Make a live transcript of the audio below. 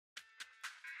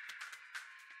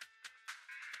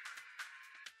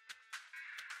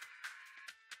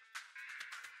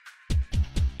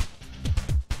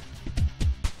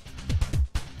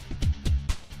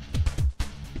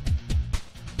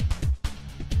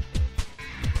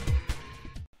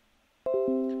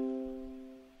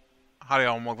Howdy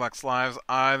all, welcome back to Lives.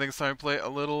 I think it's time to play a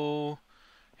little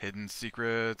Hidden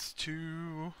Secrets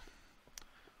 2.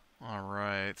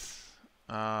 Alright.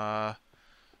 Uh,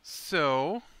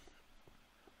 so,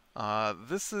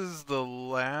 this is the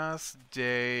last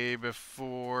day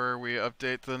before we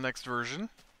update to the next version.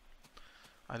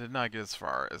 I did not get as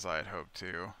far as I had hoped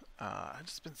to. I've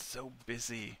just been so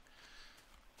busy.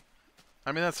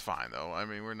 I mean, that's fine though. I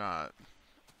mean, we're not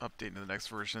updating to the next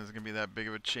version isn't going to be that big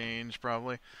of a change,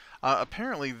 probably.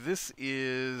 Apparently, this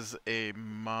is a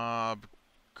mob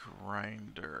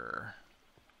grinder.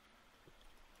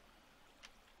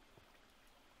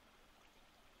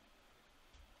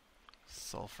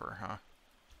 Sulfur, huh?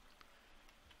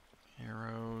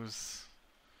 Arrows,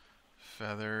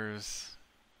 feathers,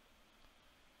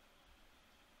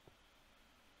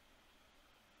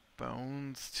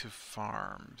 bones to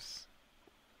farms.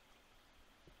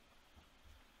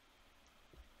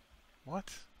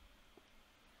 What?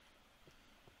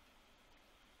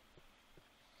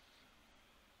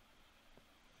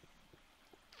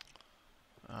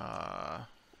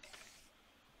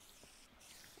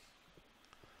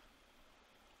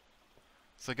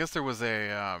 So I guess there was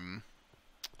a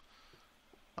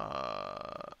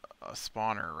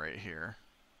spawner right here,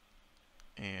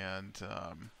 and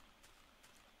so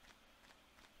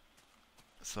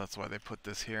that's why they put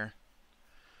this here.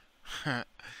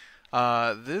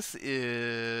 This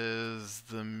is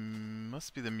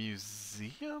must be the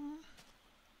museum.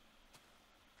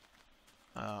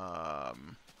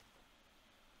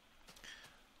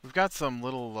 We've got some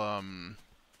little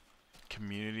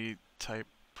community type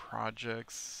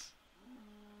projects.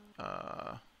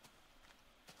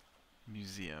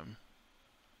 Museum.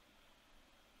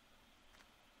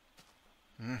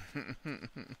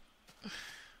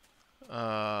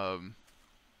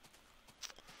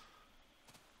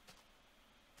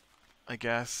 I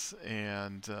guess,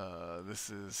 and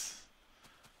this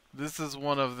is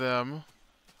one of them.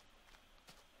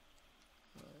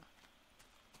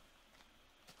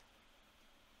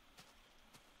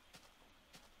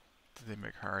 Did they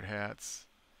make hard hats?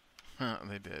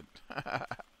 They did.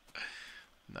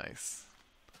 Nice.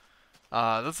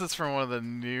 This is from one of the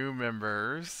new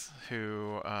members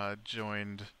who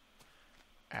joined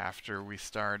after we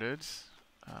started.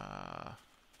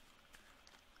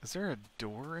 Is there a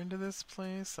door into this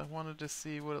place? I wanted to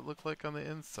see what it looked like on the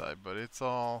inside, but it's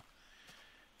all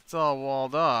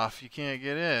walled off. You can't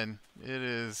get in. It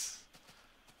is.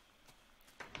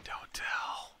 Don't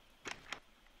tell.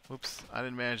 Whoops, I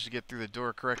didn't manage to get through the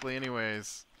door correctly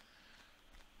anyways.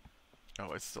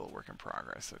 Oh, it's still a work in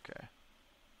progress. Okay.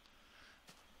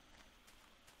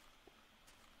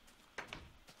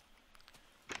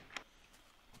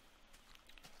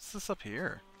 What's this up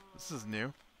here? This is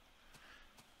new.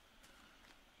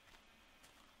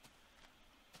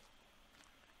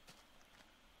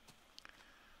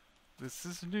 This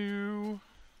is new.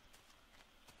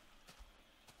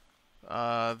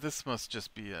 This must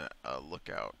just be a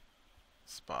lookout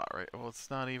spot, right? Well, it's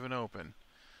not even open.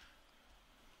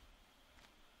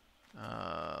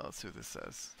 Let's see what this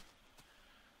says.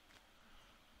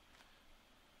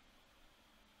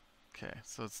 Okay,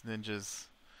 so it's Ninja's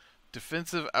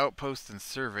Defensive Outpost and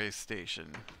Survey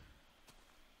Station.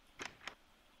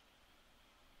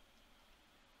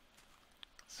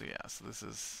 So yeah, so this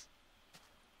is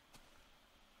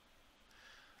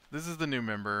the new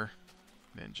member,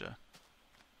 Ninja.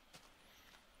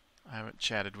 I haven't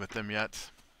chatted with them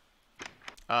yet.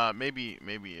 Maybe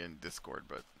in Discord,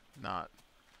 but not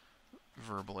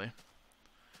verbally.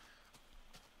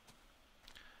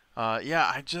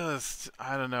 Yeah, I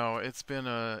don't know. It's been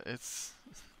a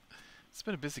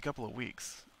busy couple of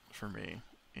weeks for me,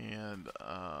 and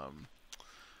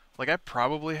like I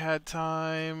probably had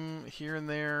time here and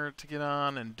there to get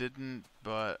on and didn't,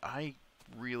 but I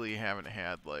really haven't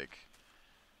had like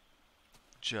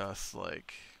just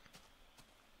like,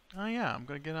 oh yeah, I'm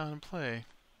gonna get on and play.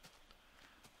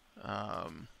 I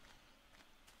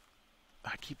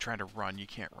keep trying to run. You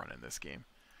can't run in this game.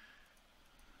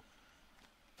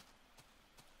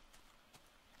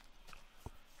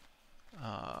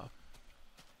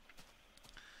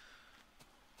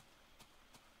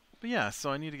 But yeah,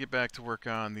 so I need to get back to work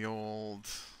on the old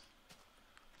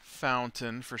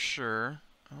fountain for sure.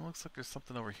 Oh, looks like there's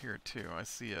something over here too. I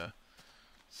see a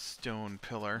stone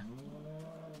pillar.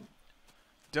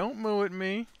 Don't moo at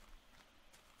me.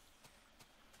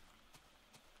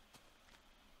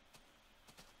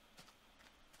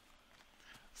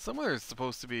 Somewhere there's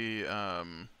supposed to be a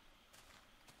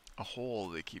hole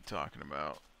they keep talking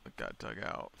about that got dug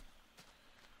out.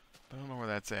 But I don't know where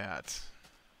that's at.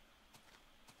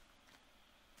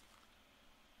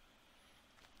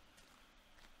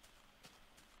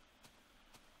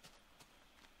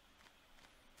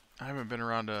 I haven't been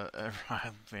around to.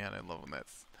 Man, I love when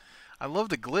that's. I love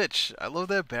the glitch. I love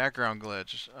that background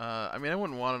glitch. I mean, I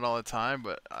wouldn't want it all the time,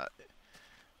 but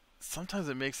sometimes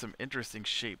it makes some interesting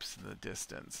shapes in the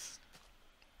distance.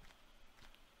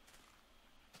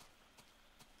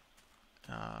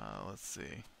 Let's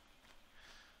see.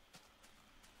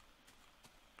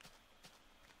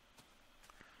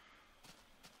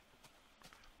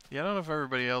 Yeah, I don't know if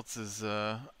everybody else is,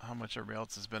 how much everybody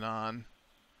else has been on.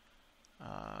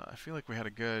 I feel like we had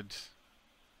a good...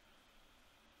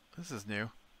 This is new.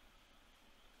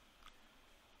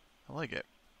 I like it.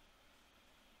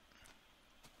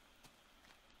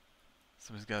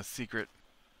 Somebody's got a secret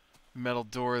metal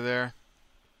door there.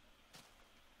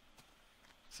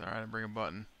 Sorry, I didn't bring a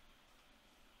button.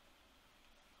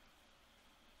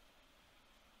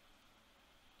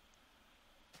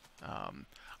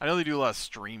 I know they do a lot of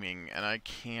streaming, and I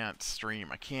can't stream.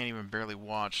 I can't even barely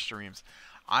watch streams.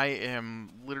 I am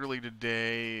literally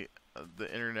today,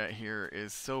 the internet here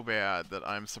is so bad that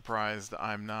I'm surprised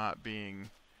I'm not being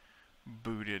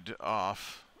booted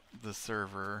off the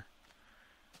server.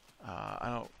 I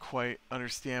don't quite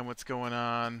understand what's going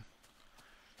on.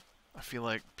 I feel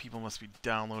like people must be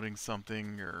downloading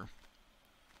something, or...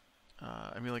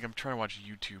 I mean, like, I'm trying to watch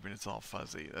YouTube and it's all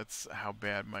fuzzy. That's how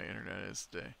bad my internet is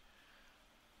today.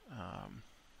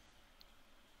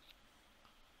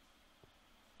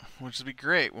 Which would be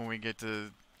great when we get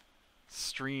to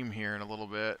stream here in a little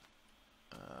bit.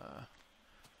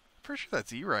 Pretty sure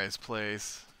that's Eri's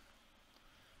place.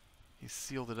 He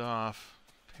sealed it off,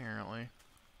 apparently.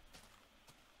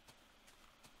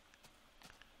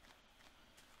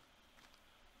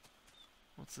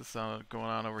 What's this going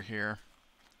on over here?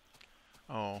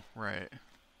 Oh, right.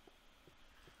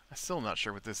 I'm still not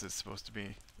sure what this is supposed to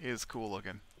be. It is cool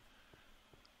looking.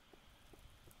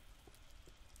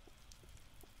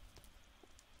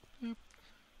 Boop.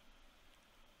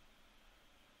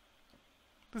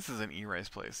 This isn't Eri's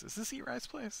place. Is this Eri's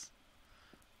place?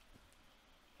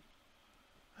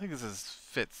 I think this is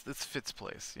Fitz. This is Fitz's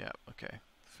place. Yeah, okay.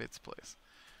 Fitz's place.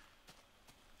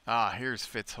 Ah, here's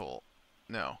Fitz's hole.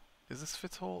 No. Is this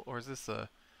Fitz's hole, or is this a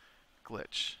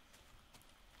glitch?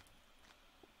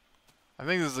 I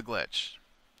think this is a glitch.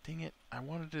 Dang it. I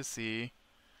wanted to see.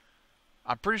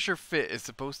 I'm pretty sure Fit is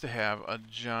supposed to have a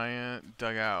giant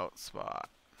dugout spot.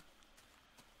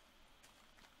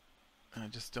 I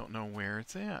just don't know where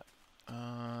it's at.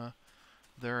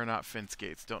 There are not fence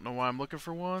gates. Don't know why I'm looking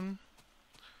for one.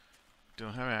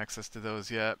 Don't have access to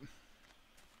those yet.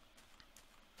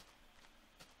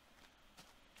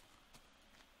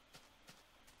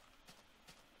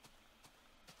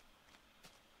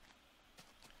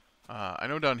 I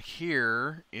know down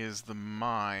here is the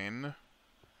mine.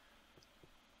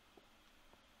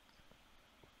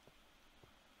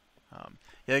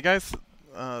 Yeah, guys,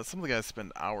 some of the guys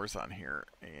spend hours on here,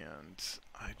 and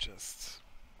I just,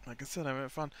 like I said, I'm having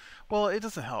fun. Well, it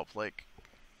doesn't help, like,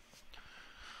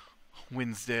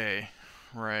 Wednesday,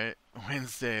 right?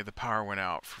 Wednesday, the power went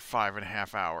out for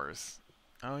 5.5 hours.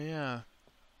 Oh, yeah.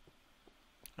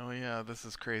 Oh, yeah, this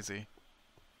is crazy.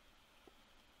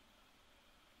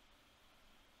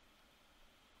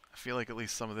 I feel like at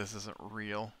least some of this isn't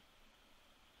real.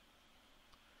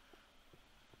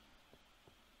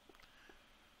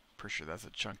 Pretty sure that's a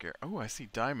chunk here. Oh, I see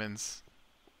diamonds.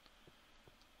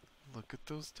 Look at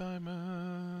those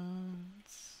diamonds.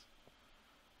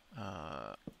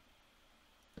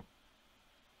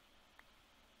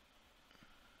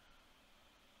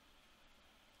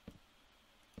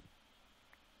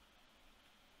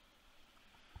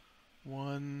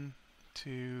 One,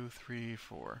 two, three,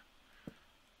 four.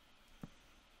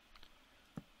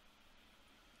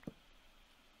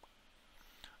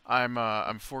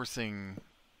 I'm forcing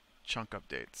chunk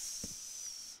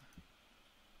updates,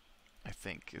 I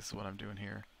think, is what I'm doing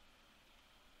here.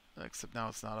 Except now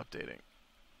it's not updating.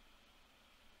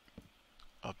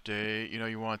 Update, you know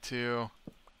you want to.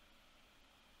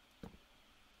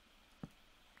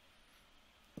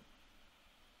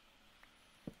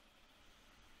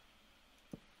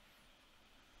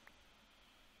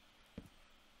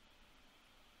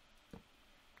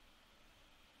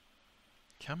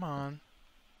 Come on.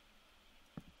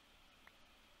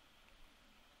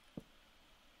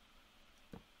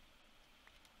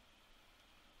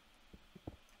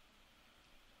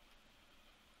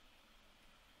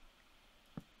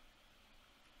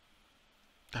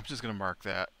 I'm just gonna mark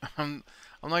that. I'm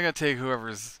not gonna take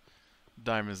whoever's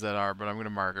diamonds that are, but I'm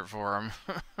gonna mark it for them.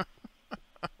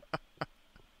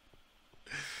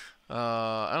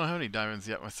 I don't have any diamonds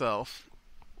yet myself.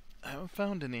 I haven't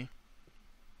found any.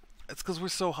 It's because we're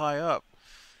so high up.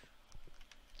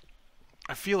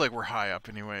 I feel like we're high up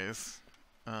anyways.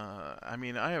 I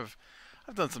mean, I've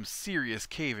done some serious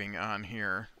caving on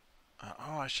here.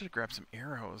 Oh, I should have grabbed some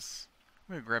arrows.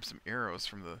 I'm gonna grab some arrows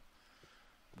from the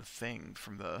thing,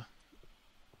 from the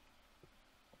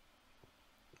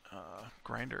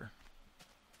grinder.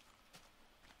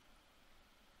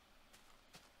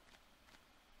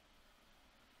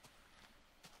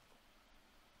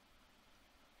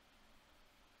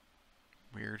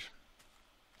 Weird.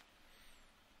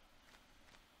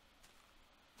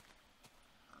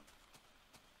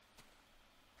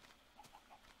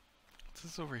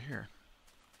 What's this over here?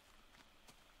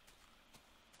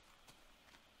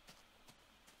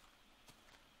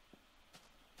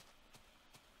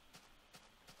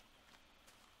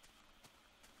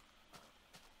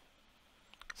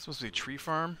 It's supposed to be a tree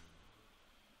farm?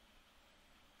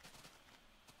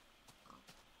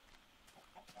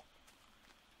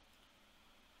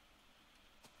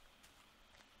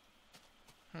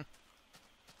 Hmm.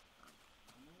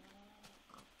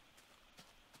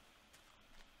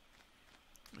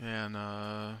 And,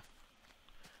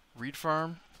 reed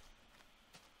farm?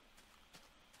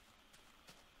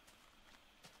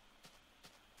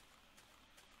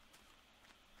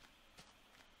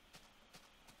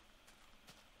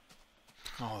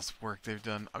 All this work they've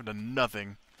done. I've done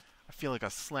nothing. I feel like a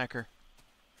slacker.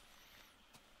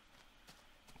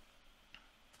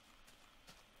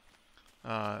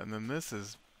 And then this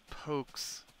is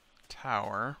Poke's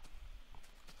tower.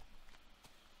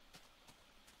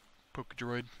 Poke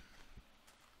droid.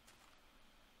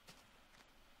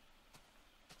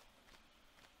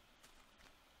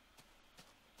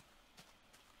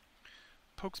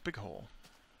 Poke's big hole.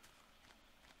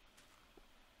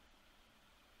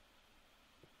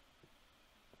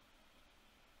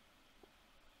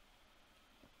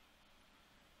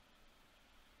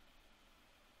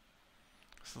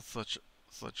 So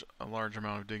such a large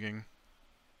amount of digging.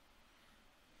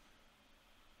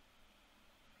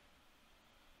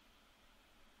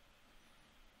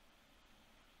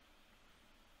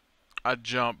 I'd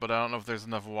jump, but I don't know if there's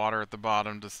enough water at the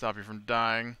bottom to stop you from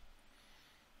dying.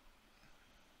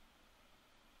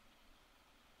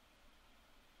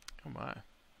 Oh my.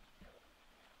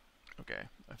 Okay,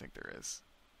 I think there is.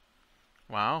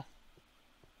 Wow.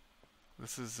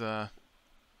 This is,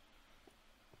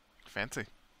 fancy.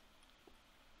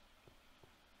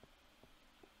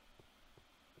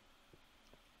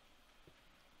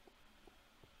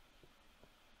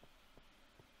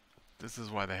 This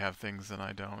is why they have things and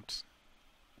I don't.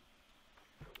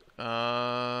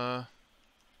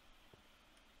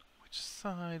 Which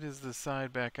side is the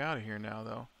side back out of here now,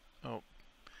 though? Oh.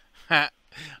 Ha!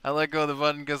 I let go of the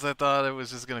button because I thought it was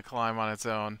just going to climb on its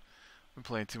own. I'm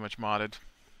playing too much modded.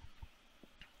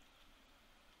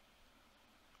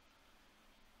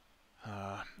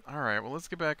 Alright, well let's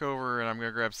get back over and I'm going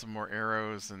to grab some more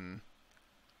arrows and...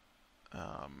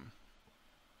 oh,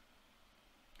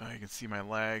 you can see my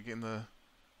lag in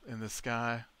the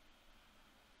sky.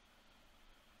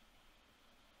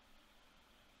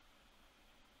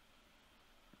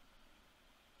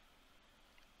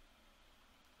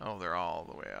 Oh, they're all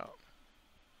the way out.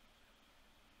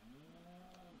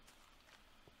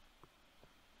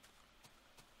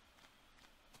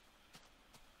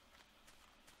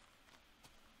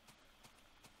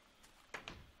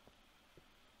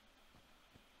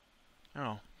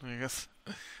 Oh, I guess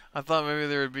I thought maybe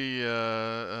there would be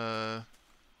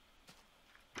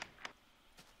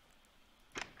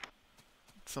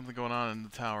something going on in the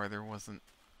tower. There wasn't.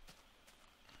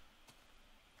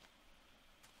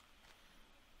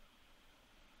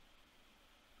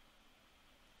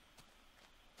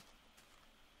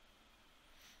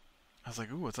 I was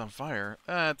like, ooh, it's on fire.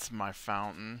 That's my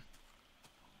fountain.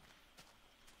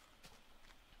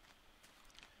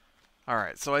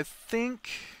 Alright, so I think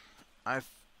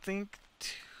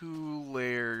 2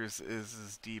 layers is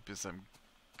as deep as I'm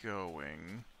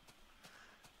going.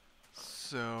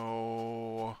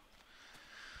 So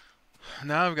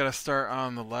now I've got to start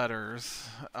on the letters.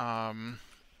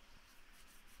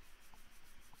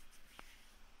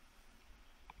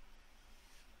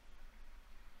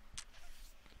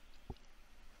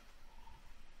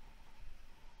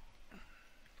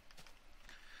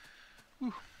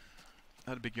 Whew.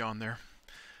 I had a big yawn there.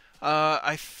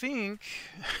 I think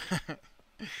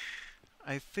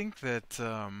I think that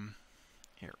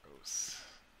arrows.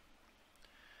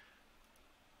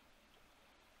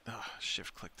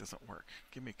 Shift click doesn't work.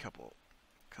 Give me a couple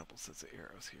sets of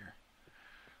arrows here.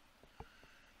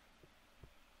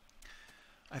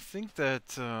 I think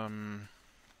that I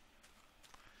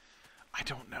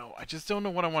don't know. I just don't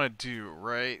know what I want to do,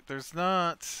 right? There's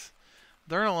not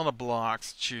there aren't a lot of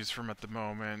blocks to choose from at the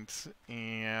moment,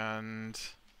 and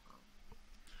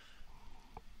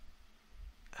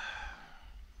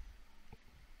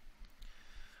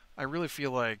I really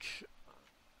feel like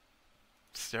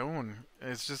stone.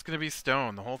 It's just gonna be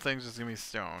stone. The whole thing's just gonna be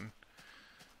stone.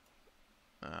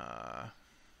 Uh,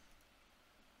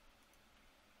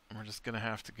 we're just gonna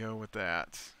have to go with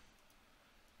that.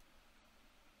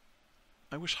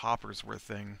 I wish hoppers were a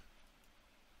thing.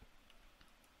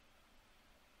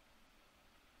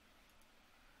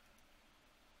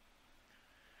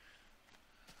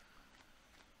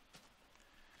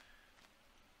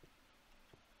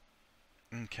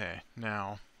 Okay,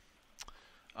 now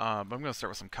I'm going to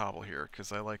start with some cobble here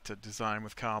because I like to design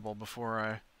with cobble before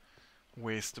I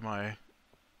waste my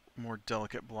more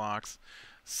delicate blocks.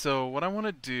 So what I want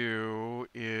to do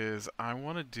is I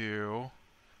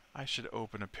should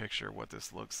open a picture of what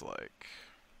this looks like.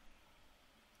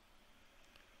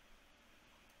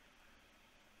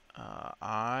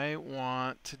 I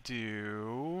want to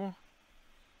do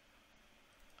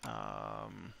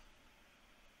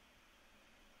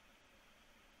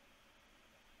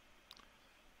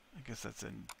I guess that's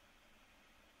in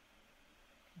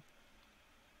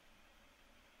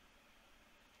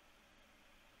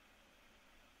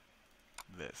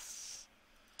this.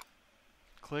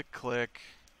 Click, click.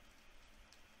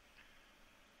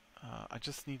 I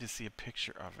just need to see a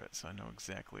picture of it so I know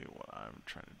exactly what I'm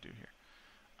trying to do here.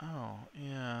 Oh,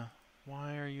 yeah.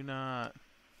 Why are you not?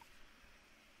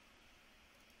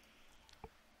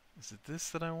 Is it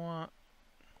this that I want?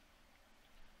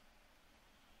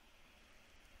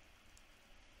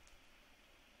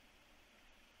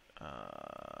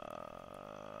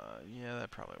 Yeah,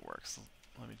 that probably works.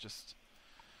 Let me just...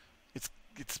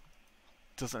 It's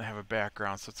doesn't have a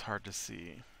background, so it's hard to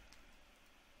see.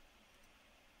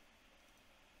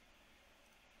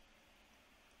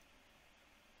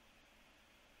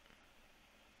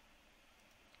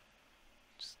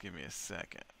 Just give me a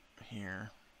second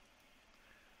here.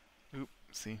 Oop,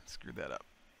 see, screwed that up.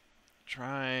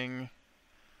 Trying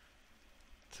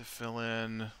to fill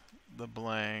in the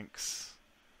blanks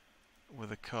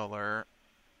with a color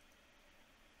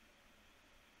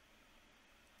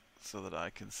so that I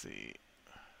can see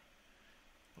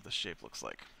what the shape looks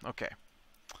like. Okay.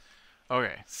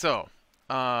 Okay, so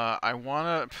I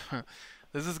want to...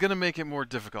 this is going to make it more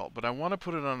difficult, but I want to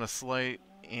put it on a slight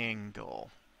angle,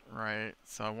 right?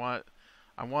 So I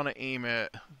want to aim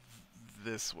it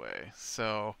this way.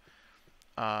 So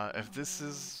if this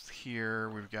is here,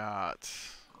 we've got...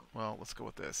 Well, let's go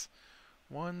with this.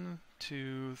 1,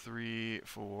 2, 3,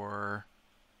 4,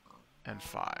 and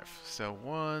 5. So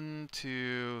 1,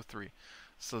 2, 3.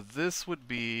 So this would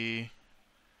be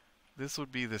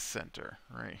the center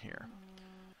right here.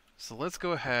 So let's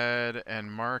go ahead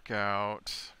and mark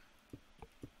out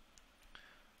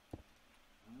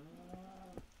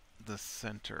the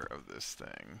center of this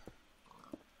thing.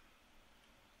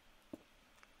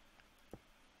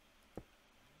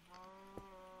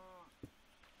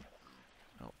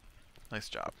 Oh, nice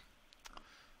job.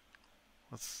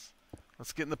 Let's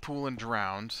get in the pool and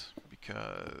drowned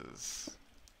because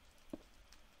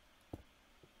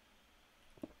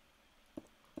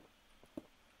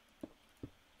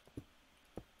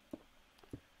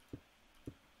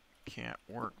can't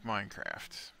work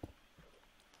Minecraft.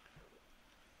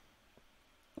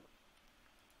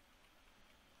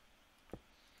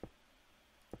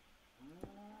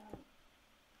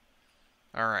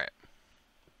 Alright.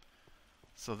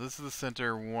 So this is the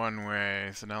center one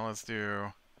way. So now let's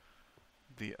do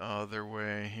the other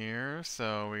way here.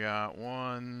 So we got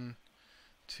 1,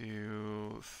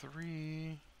 2,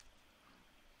 3.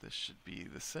 This should be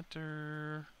the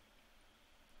center.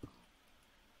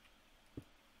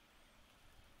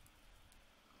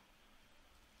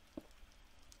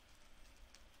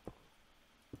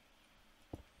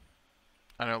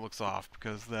 I know it looks off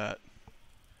because that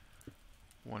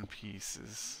one piece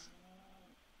is...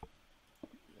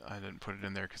 I didn't put it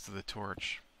in there because of the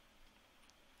torch.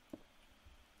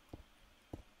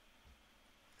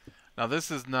 Now this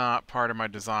is not part of my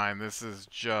design. This is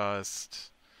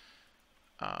just...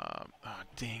 oh,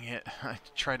 dang it. I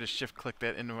tried to shift click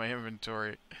that into my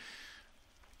inventory.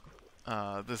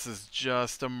 This is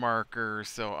just a marker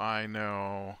so I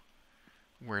know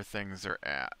where things are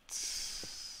at.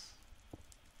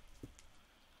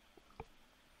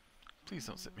 Please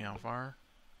don't set me on fire.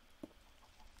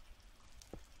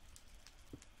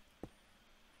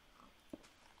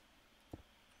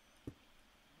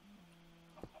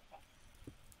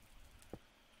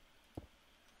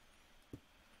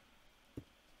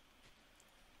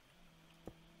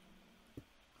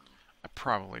 I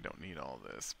probably don't need all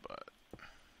this, but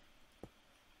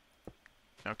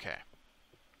Okay.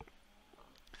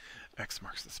 X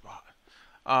marks the spot.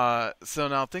 So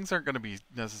now things aren't going to be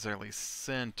necessarily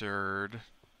centered,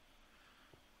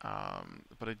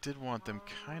 but I did want them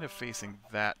kind of facing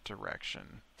that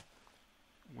direction,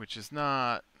 which is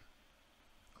not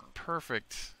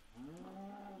perfect.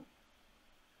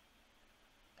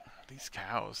 These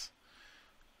cows.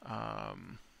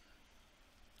 Um,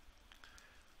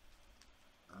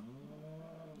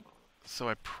 so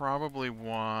I probably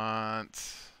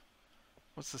want...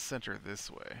 What's the center this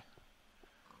way?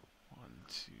 1,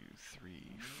 2,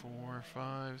 3, 4,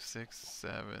 5, 6,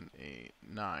 7, 8,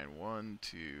 9. 1,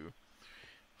 2,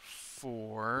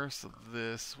 4. So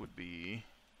this would be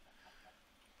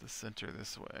the center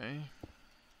this way.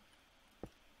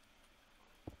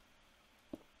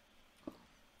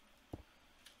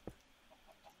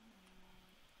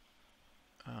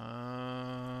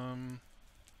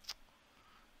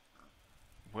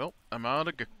 Well, I'm out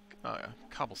of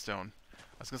cobblestone. I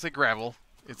was gonna say gravel.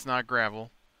 It's not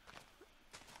gravel.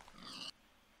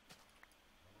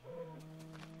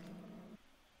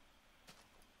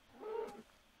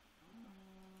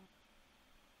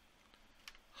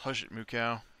 Hush it, moo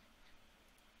cow.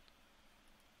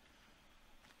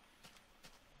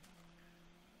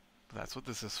 That's what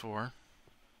this is for.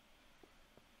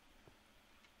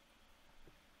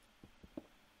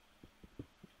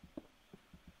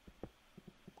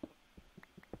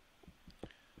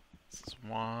 This is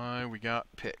why we got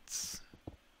pits.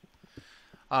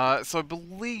 So I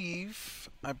believe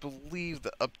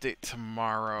the update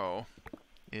tomorrow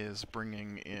is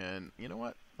bringing in... You know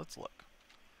what? Let's look.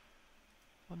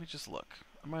 Let me just look.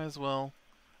 I might as well.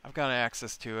 I've got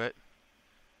access to it.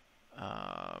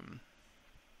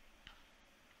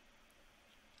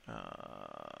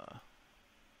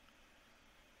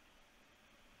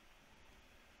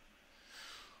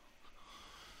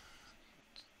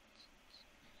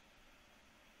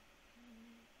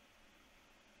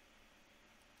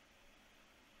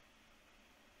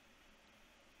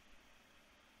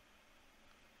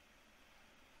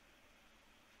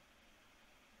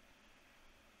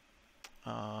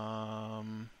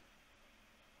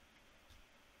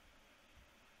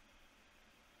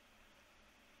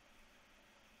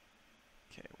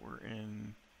 Okay, we're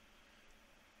in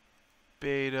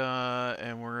beta,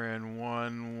 and we're in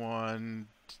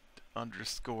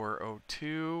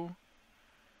 11_02.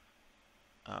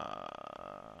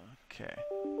 Okay.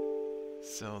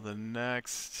 So the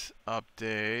next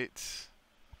update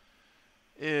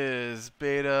is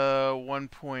beta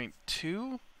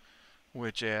 1.2,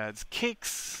 which adds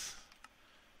cakes,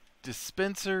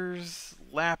 dispensers,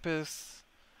 lapis,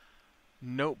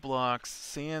 note blocks,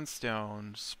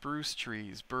 sandstone, spruce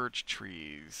trees, birch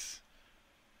trees,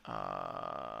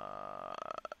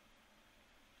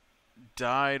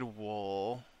 dyed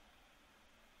wool.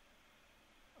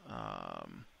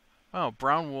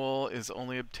 Brown wool is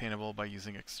only obtainable by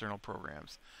using external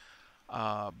programs.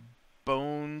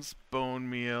 Bones, bone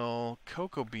meal,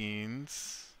 cocoa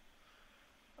beans.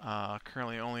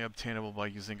 Currently only obtainable by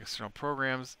using external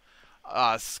programs.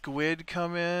 Squid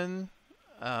come in.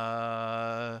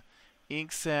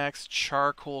 Ink sacs,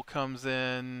 charcoal comes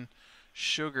in.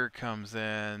 Sugar comes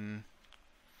in.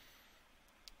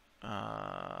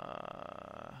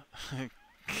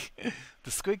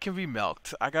 The squid can be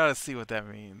milked. I gotta see what that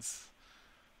means.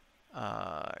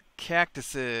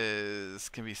 Cactuses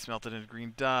can be smelted into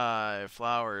green dye.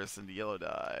 Flowers into yellow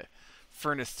dye.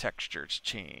 Furnace texture's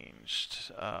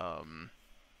changed.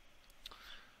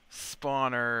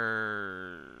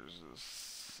 Spawners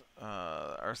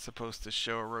are supposed to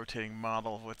show a rotating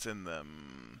model of what's in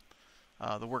them.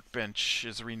 The workbench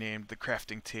is renamed the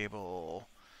crafting table.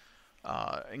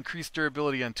 Increased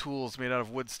durability on tools made out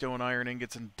of wood, stone, iron,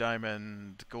 ingots, and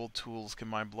diamond. Gold tools can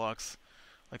mine blocks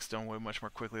like stone wood much more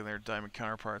quickly than their diamond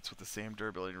counterparts with the same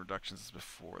durability reductions as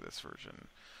before this version.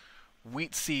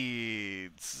 Wheat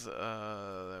seeds.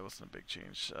 That wasn't a big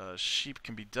change. Sheep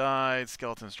can be dyed.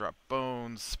 Skeletons drop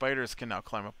bones. Spiders can now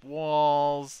climb up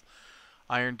walls.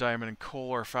 Iron, diamond, and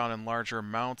coal are found in larger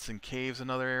amounts in caves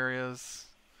and other areas.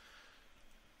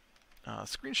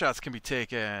 Screenshots can be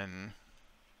taken.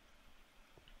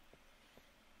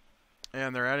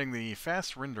 And they're adding the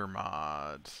fast render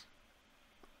mod.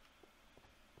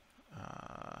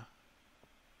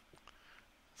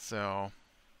 So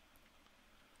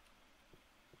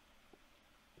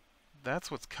that's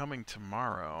what's coming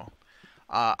tomorrow.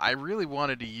 I really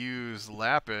wanted to use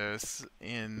lapis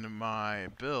in my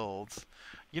builds.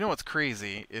 You know what's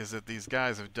crazy is that these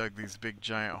guys have dug these big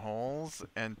giant holes,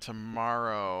 and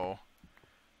tomorrow,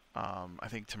 I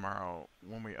think tomorrow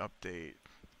when we update,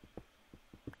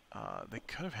 they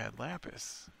could have had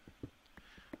lapis.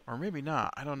 Or maybe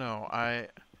not. I don't know. I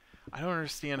don't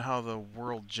understand how the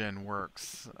world gen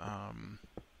works,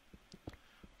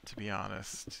 to be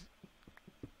honest.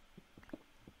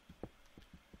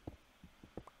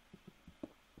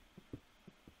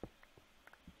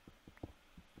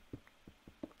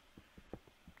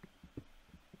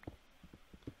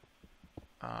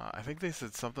 I think they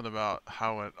said something about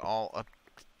how it all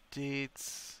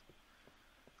updates.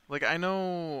 Like I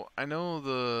know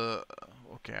the.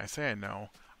 Okay, I say I know.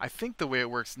 I think the way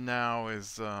it works now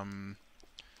is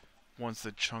once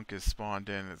the chunk is spawned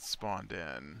in, it's spawned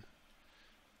in.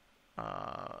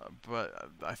 But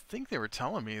I think they were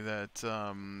telling me that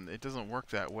it doesn't work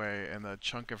that way, and the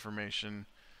chunk information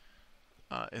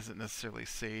isn't necessarily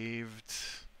saved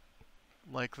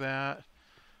like that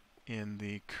in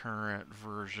the current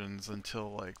versions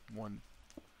until like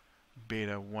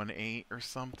beta 1.8 or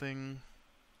something.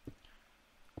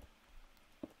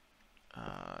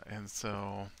 And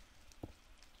so,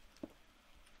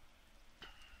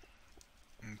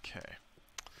 okay.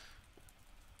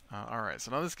 Alright,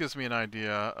 so now this gives me an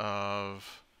idea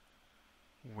of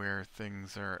where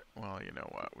things are. Well, you know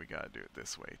what? We gotta do it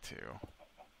this way too.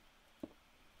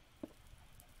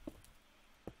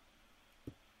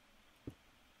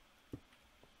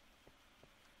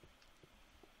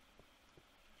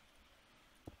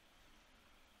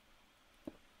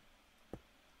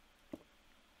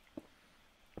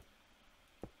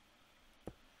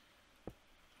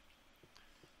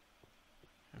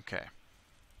 Okay.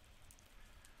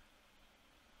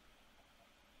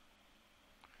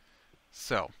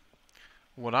 So,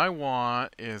 what I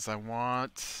want is I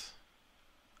want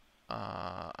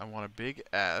a big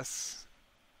S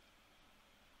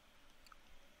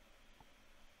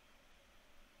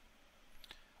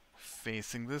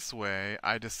facing this way.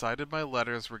 I decided my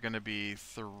letters were going to be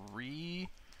three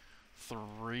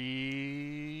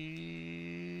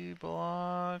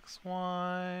blocks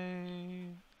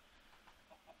wide.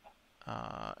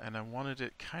 And I wanted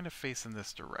it kind of facing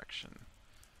this direction,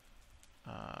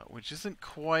 which isn't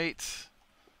quite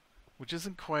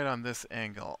on this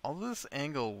angle. Although this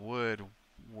angle would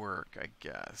work, I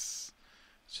guess.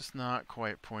 It's just not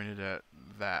quite pointed at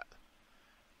that,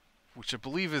 which I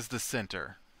believe is the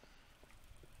center.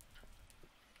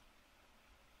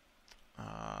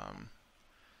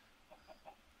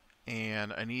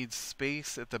 And I need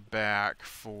space at the back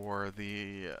for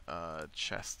the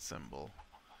chest symbol.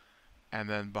 And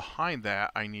then behind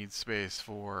that, I need space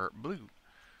for blue.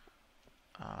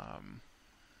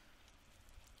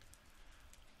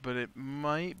 But it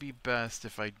might be best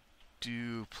if I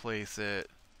do place it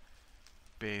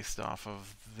based off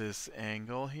of this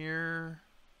angle here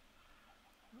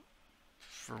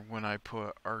for when I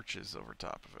put arches over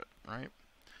top of it, right?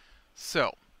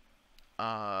 So,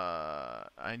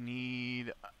 I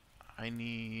need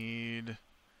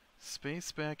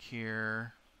space back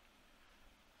here.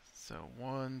 So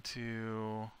 1,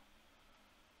 2,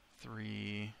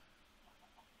 3.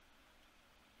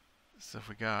 So if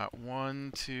we got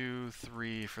 1, 2,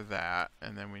 3 for that,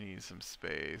 and then we need some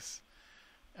space,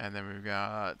 and then we've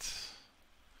got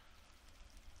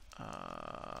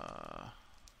a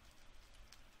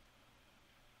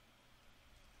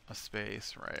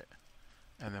space, right?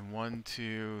 And then 1,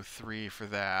 2, 3 for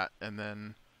that, and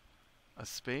then a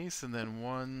space, and then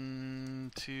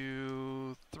 1,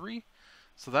 2, 3.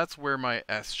 So that's where my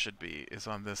S should be, is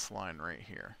on this line right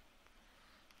here.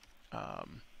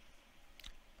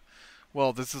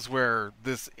 Well, this is where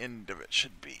this end of it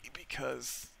should be,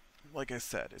 because, like I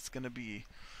said, it's going to be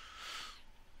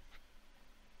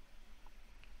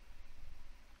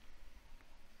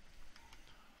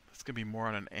more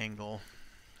on an angle.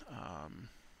 I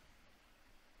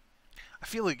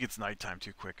feel like it's nighttime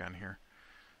too quick on here.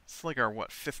 It's like our, what,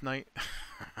 5th night?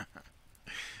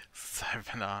 Since I've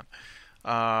been on.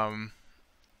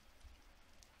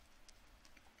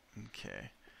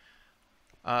 Okay.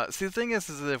 See, the thing is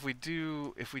that if we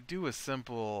do a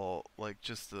simple, like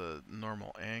just a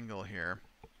normal angle here,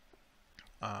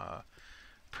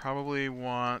 probably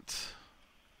want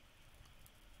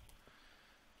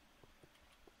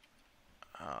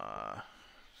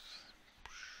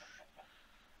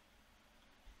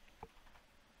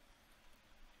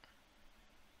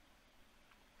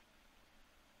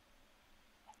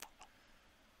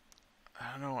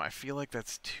I don't know, I feel like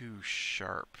that's too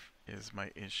sharp is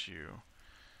my issue.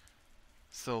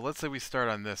 So let's say we start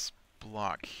on this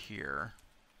block here.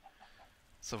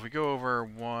 So if we go over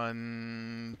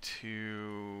 1,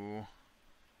 2,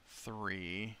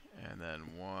 3, and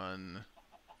then 1,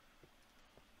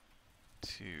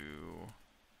 2,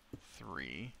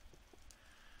 3.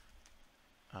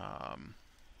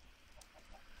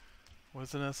 What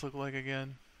does the nest look like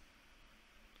again?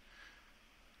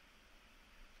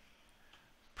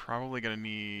 Probably gonna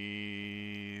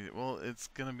need... Well, it's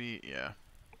gonna be... Yeah.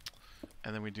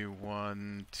 And then we do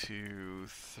 1, 2,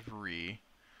 3.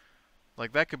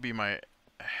 Like, that could be my...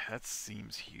 That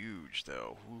seems huge,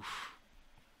 though. Oof.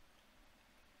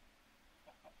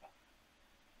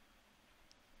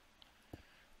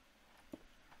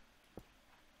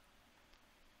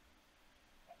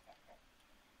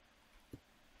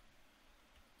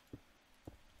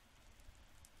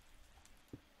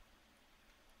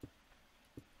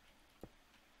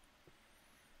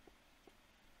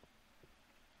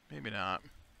 Maybe not.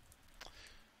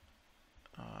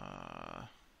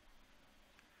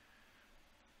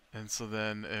 And so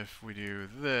then if we do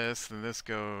this, then this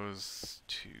goes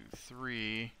 2,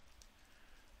 3.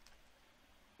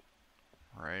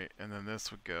 Right? And then this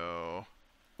would go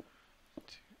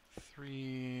 2,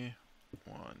 3,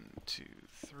 1, 2,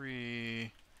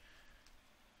 3.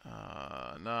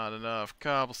 Not enough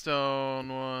cobblestone.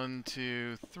 1,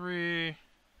 2, 3.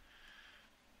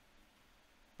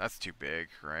 That's too big,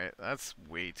 right? That's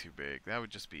way too big. That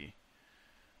would just be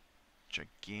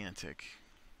gigantic.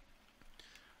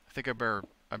 I think I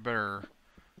better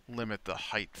limit the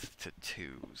height to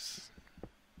 2s.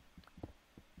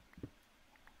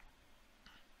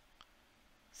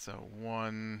 So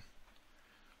 1,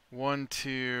 1,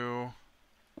 2,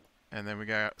 and then we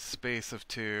got space of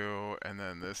 2, and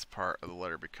then this part of the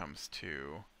letter becomes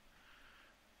 2.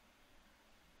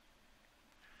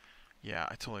 Yeah,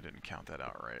 I totally didn't count that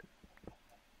out right.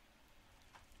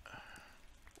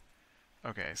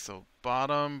 Okay, so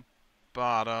bottom,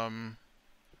 bottom,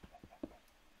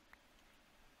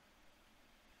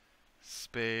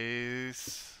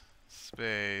 space,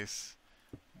 space,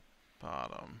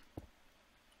 bottom.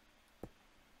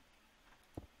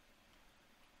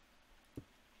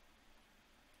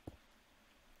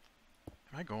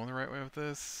 Am I going the right way with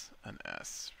this? An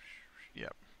S.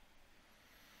 Yep.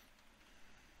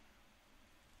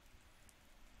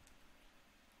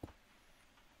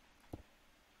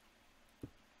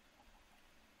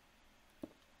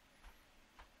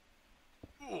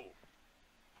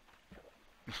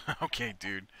 Okay,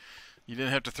 dude. You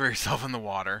didn't have to throw yourself in the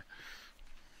water.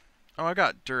 Oh, I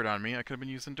got dirt on me. I could have been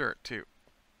using dirt, too.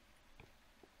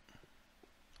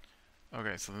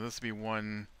 Okay, so this would be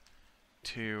 1,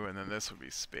 2, and then this would be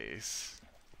space.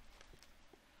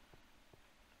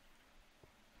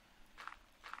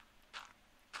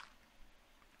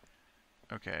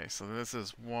 Okay, so this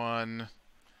is 1,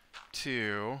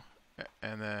 2,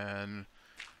 and then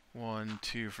 1,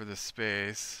 2 for the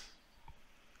space.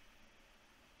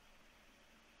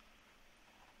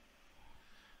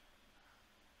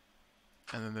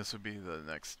 And then this would be the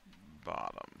next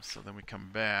bottom. So then we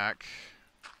come back.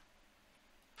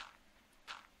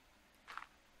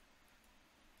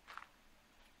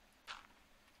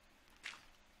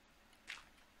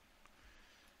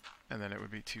 And then it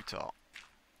would be too tall.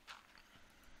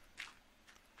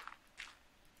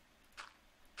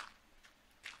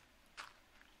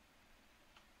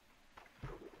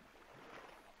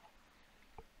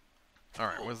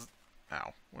 Alright,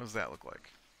 ow. What does that look like?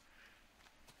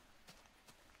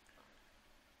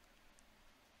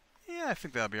 Yeah, I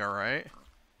think that'll be alright.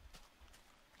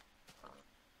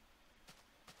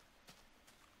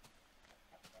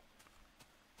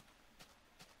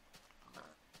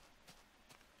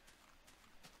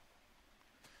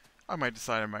 I might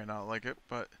decide I might not like it,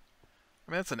 but...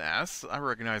 I mean, that's an S. I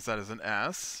recognize that as an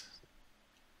S.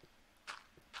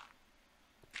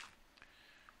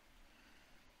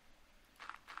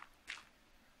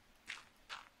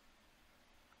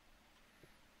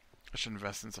 I should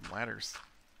invest in some ladders.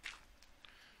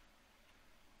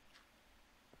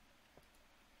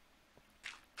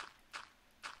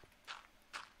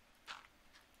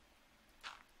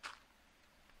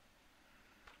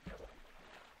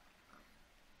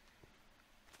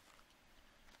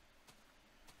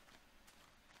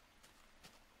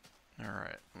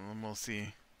 Alright, well, we'll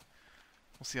see.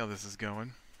 We'll see how this is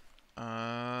going.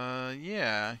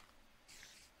 Yeah.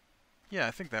 Yeah,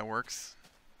 I think that works.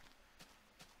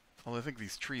 Although I think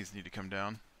these trees need to come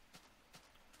down.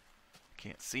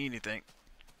 Can't see anything.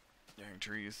 Dang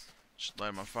trees. Should light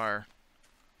them on fire.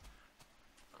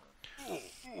 Oh,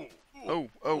 oh,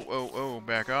 oh, oh.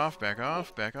 Back off, back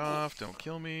off, back off. Don't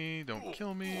kill me. Don't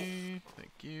kill me.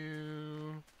 Thank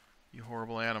you. You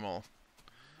horrible animal.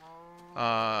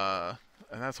 And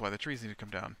that's why the trees need to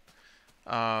come down.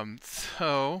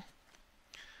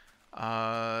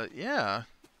 Yeah.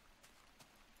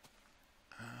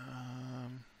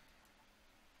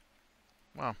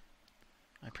 Wow.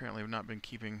 I apparently have not been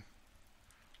keeping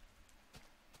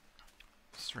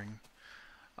string.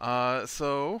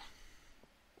 So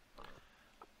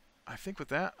I think with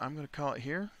that, I'm going to call it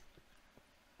here.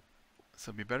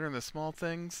 So be better in the small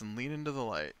things and lean into the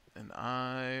light. And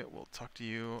I will talk to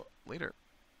you later.